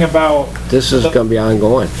complaining about This is gonna be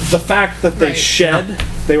ongoing. the fact that they Right. shed,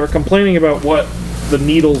 they were complaining about what, the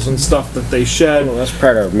needles and stuff that they shed. Well, that's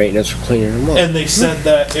part of maintenance for cleaning them up. And they said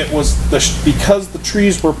that it was because the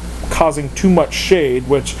trees were causing too much shade,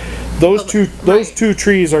 which those two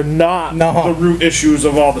trees are not No. the root issues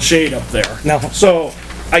of all the shade up there. No. So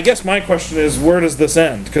I guess my question is, where does this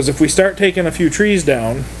end? Because if we start taking a few trees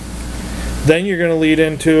down, then you're gonna lead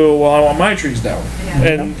into, well, I want my trees down.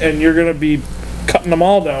 And you're gonna be cutting them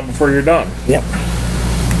all down before you're done. yep.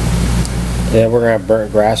 Yeah, we're gonna have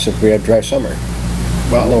burnt grass if we had dry summer.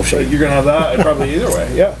 Well, No shade. you're gonna have that probably either way,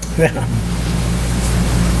 yeah. Yeah.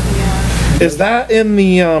 Is that in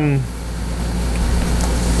the,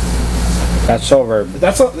 That's over,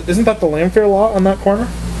 isn't that the Lamfair lot on that corner?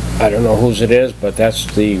 I don't know whose it is, but that's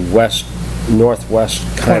the northwest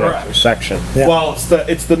kind Correct. of section. Yeah. Well,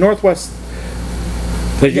 it's the northwest,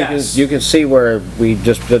 'Cause Yes. you can see where we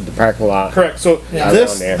just did the parking lot. correct, so Yeah.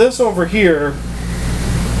 this, Down there. this over here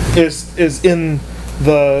is in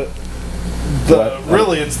the, What?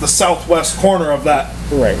 really, it's the southwest corner of that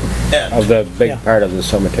Right, end. of the Yeah. big part of the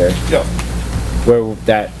cemetery, Yeah. where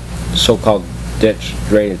that so-called ditch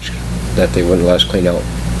drainage that they wouldn't let us clean out.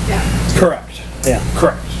 Correct, Yeah.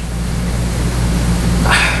 correct.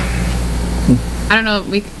 I don't know,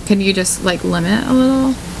 could you just like limit a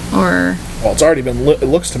little, or? Well, it's already been, it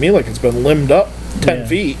looks to me like it's been limbed up 10 Yeah.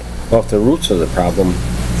 feet. Well, if the roots are the problem,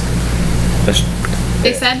 just,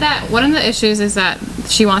 They said that one of the issues is that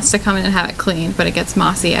she wants to come in and have it cleaned, but it gets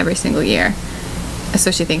mossy every single year. So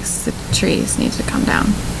she thinks the trees need to come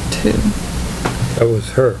down too. That was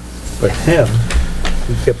her, but him,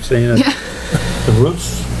 he kept saying that the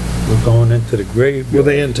roots were going into the grave. Were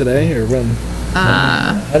they in today or when?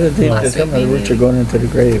 How did they Last determine week, the roots maybe. are going into the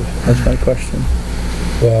grave? That's my question.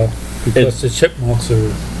 Well, because the chipmunks are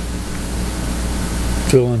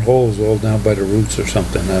filling holes all down by the roots or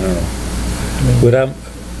something, I don't know.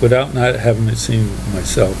 Without not having it seen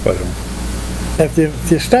myself, I don't.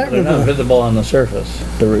 If you start They're with not the, visible on the surface,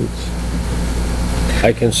 the roots.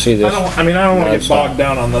 I can see this. I don't wanna get Nonstop. bogged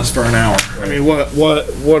down on this for an hour. I mean, what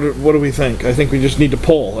do we think? I think we just need to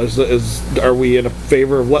pull. Are we in a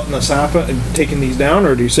favor of letting this happen and taking these down,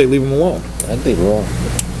 or do you say leave them alone? I'd be wrong.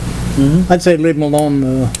 I'd say leave them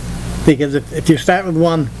alone, because if you start with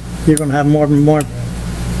one, you're gonna have more and more.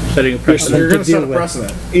 Setting a precedent. You're gonna to deal set a with.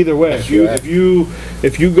 precedent, either way. Yes, you are.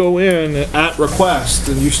 If you go in at request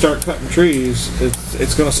and you start cutting trees,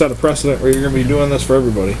 it's gonna set a precedent where you're gonna be doing this for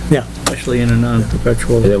everybody. Yeah. Especially in a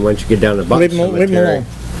non-perpetual. And then once you get down to Button Leave 'em Cemetery, alone.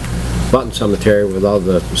 Button Cemetery with all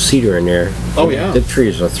the cedar in there. Oh, yeah. The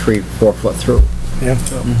trees are 3-4 foot through. Yeah.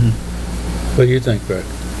 What do you think, Greg?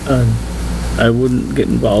 I wouldn't get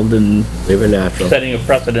involved in Leave it natural. setting a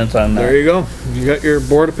precedence on There that. you go. You got your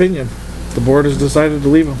board opinion. The board has decided to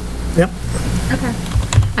leave them. Yep. Okay.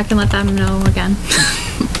 I can let them know again.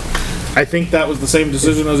 I think that was the same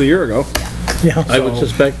decision as a year ago. Yeah. I would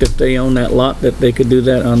suspect if they own that lot, that they could do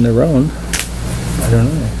that on their own. I don't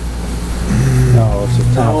know. No, it's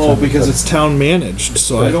a town. Oh, because it's town managed,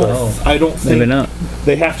 so I don't Maybe think not.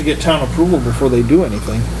 they have to get town approval before they do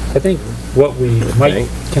anything. I think what we might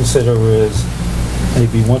consider is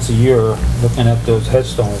maybe once a year, looking at those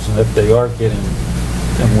headstones, and if they are getting,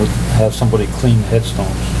 then we'll have somebody clean the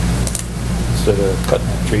headstones instead of cutting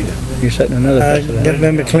that tree down. You're setting another Get precedent.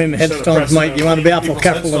 them to clean the headstones, Mike, you wanna be awful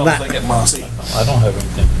careful with that. Get mossy. I don't have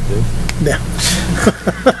anything to do. Yeah.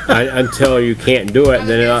 Until you can't do it,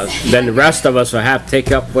 then the rest of us will have to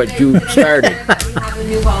take up what you started. We have a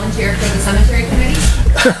new volunteer for the cemetery committee.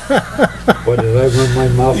 What, did I run my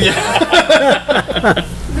mouth? Does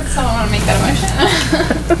someone want to make that a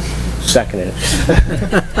motion? Second it.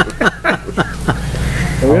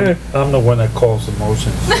 Okay, I'm the one that calls the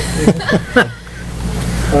motion.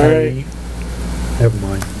 alright. Never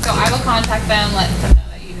mind. So I will contact them, let them know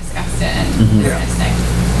that you discussed it and they're gonna stay.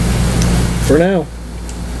 For now.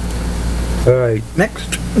 All right,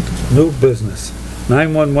 Next. new business.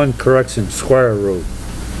 911 correction, Squire Road.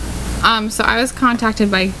 So I was contacted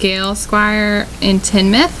by Gail Squier in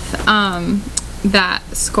Tinmouth, that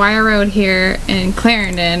Squier Road here in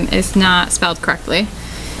Clarendon is not spelled correctly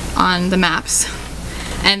on the maps.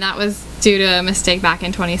 And that was due to a mistake back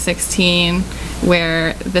in 2016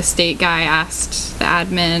 where the state guy asked the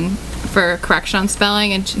admin for correction on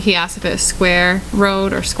spelling, and he asked if it was Square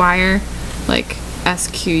Road or Squire, like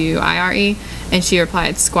S-Q-U-I-R-E, and she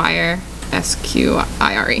replied Squire,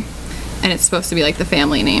 S-Q-I-R-E. And it's supposed to be like the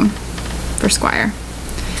family name for Squire.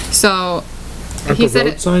 So Aren't he the said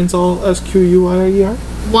road it, signs all S-Q-U-I-E-R?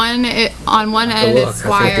 on one end Look, is that's what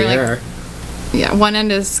Squire, they like, are. yeah, one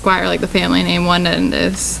end is Squire, like the family name, one end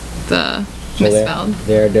is the So misspelled.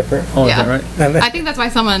 they're different. Oh, is Yeah. that right? I think that's why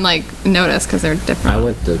someone like noticed, because they're I different.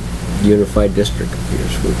 went to Unified District Computer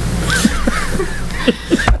School.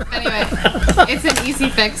 Anyway, it's an easy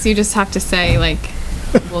fix. You just have to say like,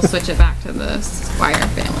 we'll switch it back to the Squire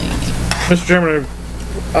family. Mr. Chairman,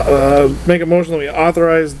 make a motion that we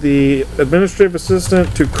authorize the administrative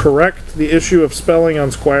assistant to correct the issue of spelling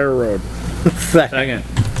on Squire Road. Second.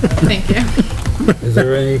 Thank you. Is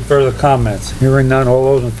there any further comments? Hearing none, all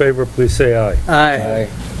those in favor, please say aye. Aye.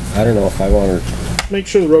 I don't know if I want to, Make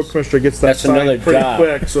sure the road commissioner gets that That's another signed pretty job.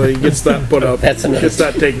 quick, so he gets that put up. That's another- Gets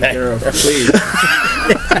that taken care of, please.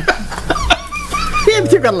 He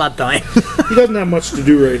took a lot of time. He doesn't have much to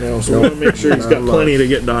do right now, so we wanna make sure he's got plenty to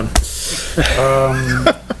get done.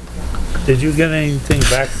 Did you get anything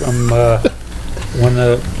back from, when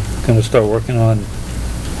gonna start working on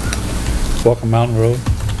Walker Mountain Road?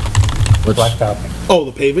 what's Blacktopping. Oh,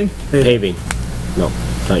 the paving? paving? No,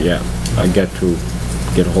 not yet. I got to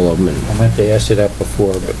get a hold of them and I meant to ask you that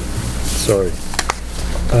before, but, sorry.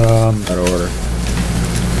 out of order.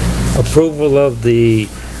 Approval of the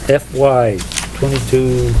FY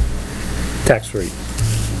 22 tax rate.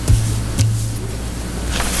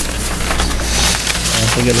 I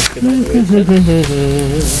think it looks good.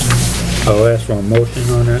 I'll ask for a motion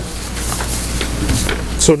on that.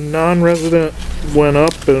 So non-resident went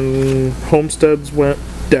up and homesteads went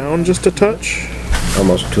down just a touch?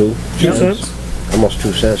 Almost 2 2 cents? Almost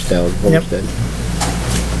 2 cents down homestead.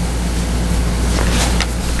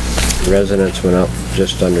 Residents went up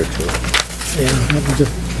just under 2.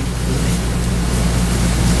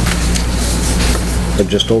 But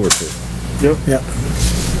just over 2. Yep. Yep.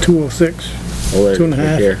 206. Oh, there, 2.5.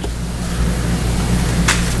 right here.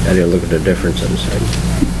 I didn't look at the difference on the side.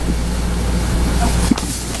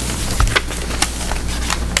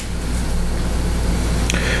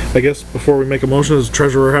 I guess before we make a motion, does the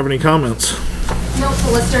treasurer have any comments? Nope,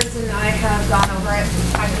 the listers and I have gone over it.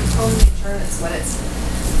 I can totally make sure it's what it's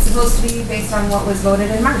supposed to be based on what was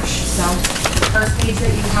voted in March. So the first page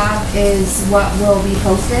that you have is what will be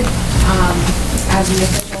posted as the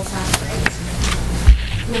official tax rate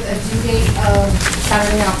with a due date of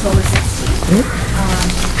Saturday, October 16th.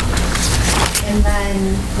 And then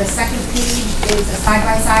the second page is a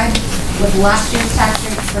side-by-side with last year's tax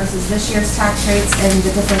rates versus this year's tax rates and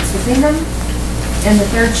the difference between them. And the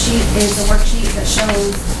third sheet is a worksheet that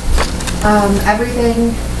shows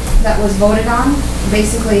everything that was voted on,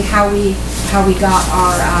 basically how we got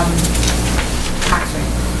our tax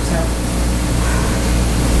rate. So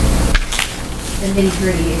the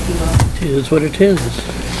nitty-gritty, if you will. It is what it is.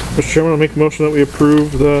 Mr. Chairman, I'll make a motion that we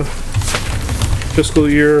approve the fiscal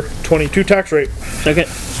year 22 tax rate. Second.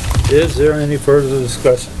 Is there any further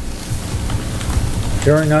discussion?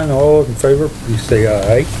 Hearing none, all in favor, please say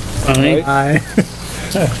aye. Aye. Aye.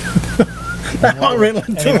 That one really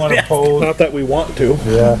took Anyone me. opposed? Not that we want to.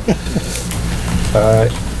 Yeah.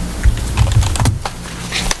 Alright.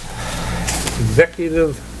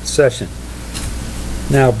 Executive session.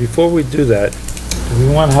 Now, before we do that, do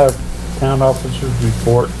we want to have town officers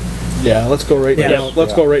report? Yeah, let's go right Yeah. down.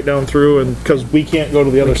 Let's go right down through, and because we can't go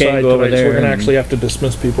to the other can't side go over tonight, so there we're gonna and- actually have to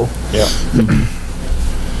dismiss people. Yeah.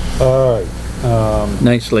 Alright,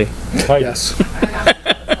 Nicely. Heidi. Yes.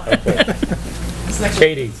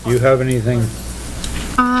 Katie, do you have anything?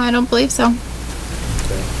 I don't believe so.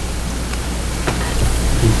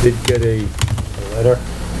 You did get a letter?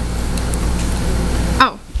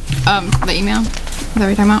 Oh, the email. Is that what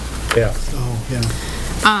you're talking about? Yeah. Oh, yeah.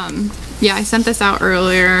 Yeah, I sent this out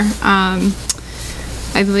earlier.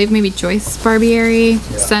 I believe maybe Joyce Barbieri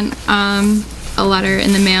sent, a letter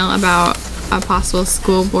in the mail about a possible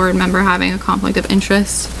school board member having a conflict of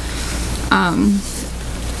interest,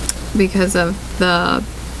 because of the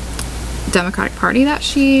Democratic Party that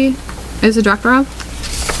she is a director of.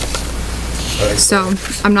 So,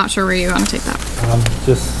 I'm not sure where you want to take that. I'm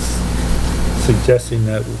just suggesting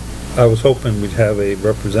that, I was hoping we'd have a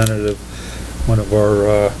representative, one of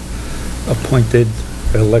our, appointed,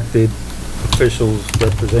 elected officials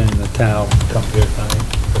representing the town come here tonight.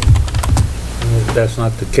 And if that's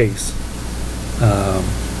not the case,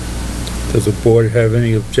 does the board have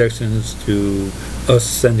any objections to us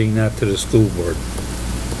sending that to the school board?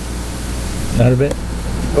 Not a bit.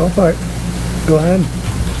 Go for it. Go ahead.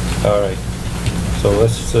 All right, so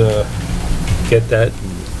let's, get that,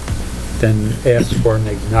 and then ask for an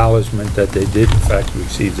acknowledgement that they did in fact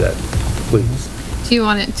receive that, please. Do you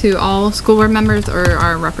want it to all school board members or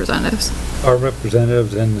our representatives? Our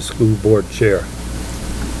representatives and the school board chair.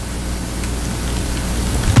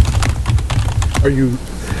 Are you,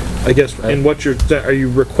 I guess, in what are you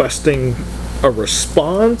requesting a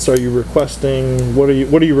response? Are you requesting, what are you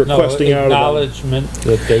requesting out of them? Acknowledgement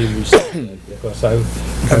that they received it, because I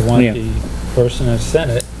want Yeah. the person that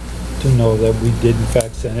sent it to know that we did in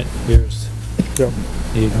fact send it. Here's Yeah.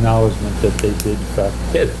 the acknowledgement that they did in fact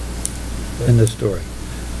get it in the story.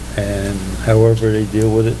 And however they deal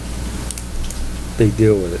with it, they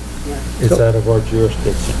deal with it. It's out of our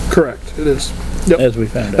jurisdiction. Correct, it is. Yep. As we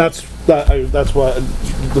found out. That's what,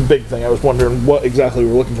 the big thing, I was wondering what exactly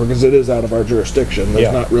we're looking for, because it is out of our jurisdiction. There's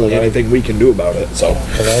Yeah. not really anything we can do about it, so.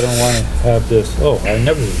 But I don't want to have this, oh, I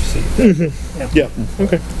never received that. Yeah,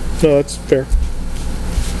 okay. No, that's fair.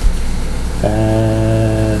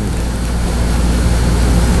 And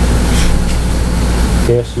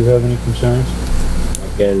Cass, you have any concerns?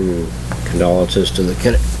 Again, condolences to the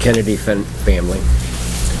Kennedy family.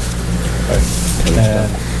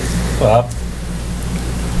 And Bob?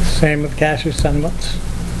 Same with Cash's sentiments.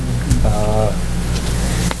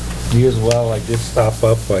 Me as well. I did stop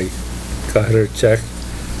up. I got her a check.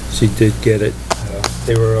 She did get it.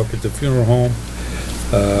 They were up at the funeral home,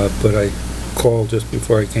 but I called just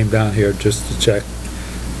before I came down here just to check,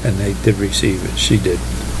 and they did receive it. She did.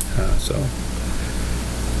 So,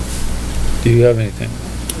 do you have anything?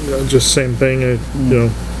 Just same thing, you know,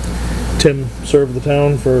 Tim served the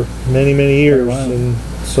town for many, many years, and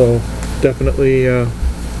so definitely,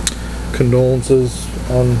 condolences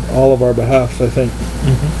on all of our behalf, I think.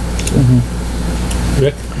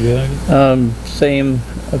 Rick, you have anything? Same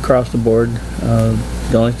across the board.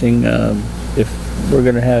 The only thing, if we're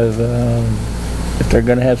gonna have, if they're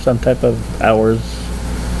gonna have some type of hours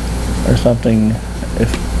or something,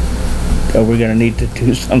 are we gonna need to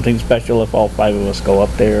do something special if all 5 of us go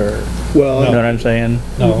up there? Or, Well, you know what I'm saying?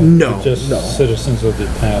 No, we're just no. citizens of the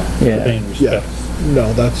town. Yeah. Paying respect.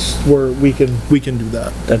 no, that's where we can do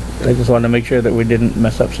that. I just wanted to make sure that we didn't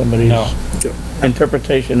mess up somebody's No.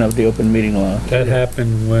 interpretation of the open meeting law. That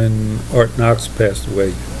happened when Art Knox passed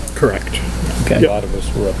away. Correct. Okay. A lot of us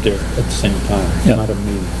were up there at the same time. It's Yep. not a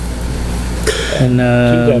meeting. And, To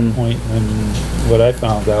that point, when what I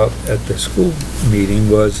found out at the school meeting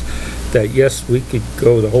was that yes, we could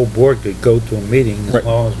go, the whole board could go to a meeting as Right.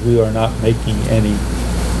 long as we are not making any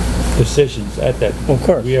decisions at that. Of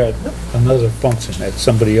course. We are at another function at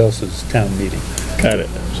somebody else's town meeting. got it.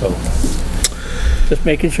 So, Just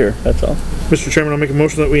making sure, that's all. Mr. Chairman, I'll make a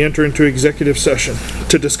motion that we enter into executive session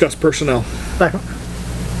to discuss personnel. Second.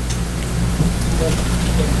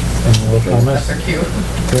 any more comments?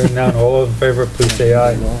 Hearing none, all those in favor, please say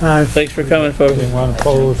aye. Thanks for coming, folks. Anyone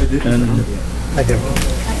opposed? And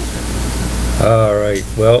All right,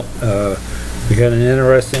 well, we had an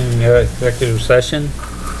interesting executive session.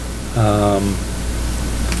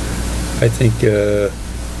 I think, do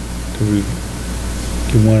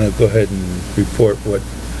you want to go ahead and report what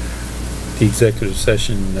the executive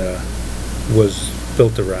session was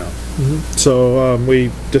built around? So,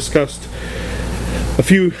 we discussed a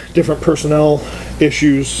few different personnel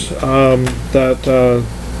issues, that,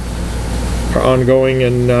 are ongoing,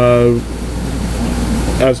 and,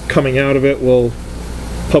 as coming out of it, we'll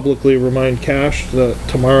publicly remind Cash that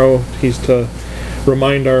tomorrow he's to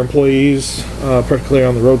remind our employees, particularly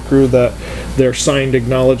on the road crew, that their signed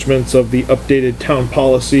acknowledgements of the updated town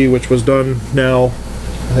policy, which was done now,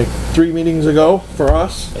 I think 3 meetings ago for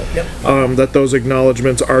us, that those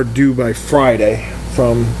acknowledgements are due by Friday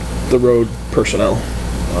from the road personnel.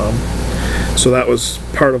 So that was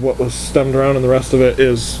part of what was stemmed around, and the rest of it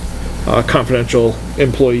is confidential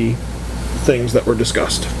employee things that were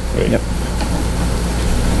discussed. Yep.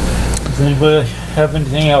 Does anybody have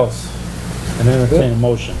anything else? And entertain a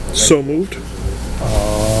motion. So moved.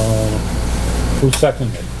 Who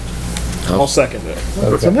seconded it? I'll second it.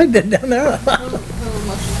 Somebody did down there.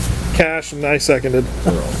 Cash and I seconded.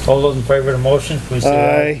 All those in favor of the motion, please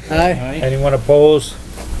say Aye. aye. Aye. Anyone opposed?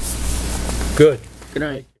 Good. Good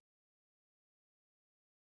night.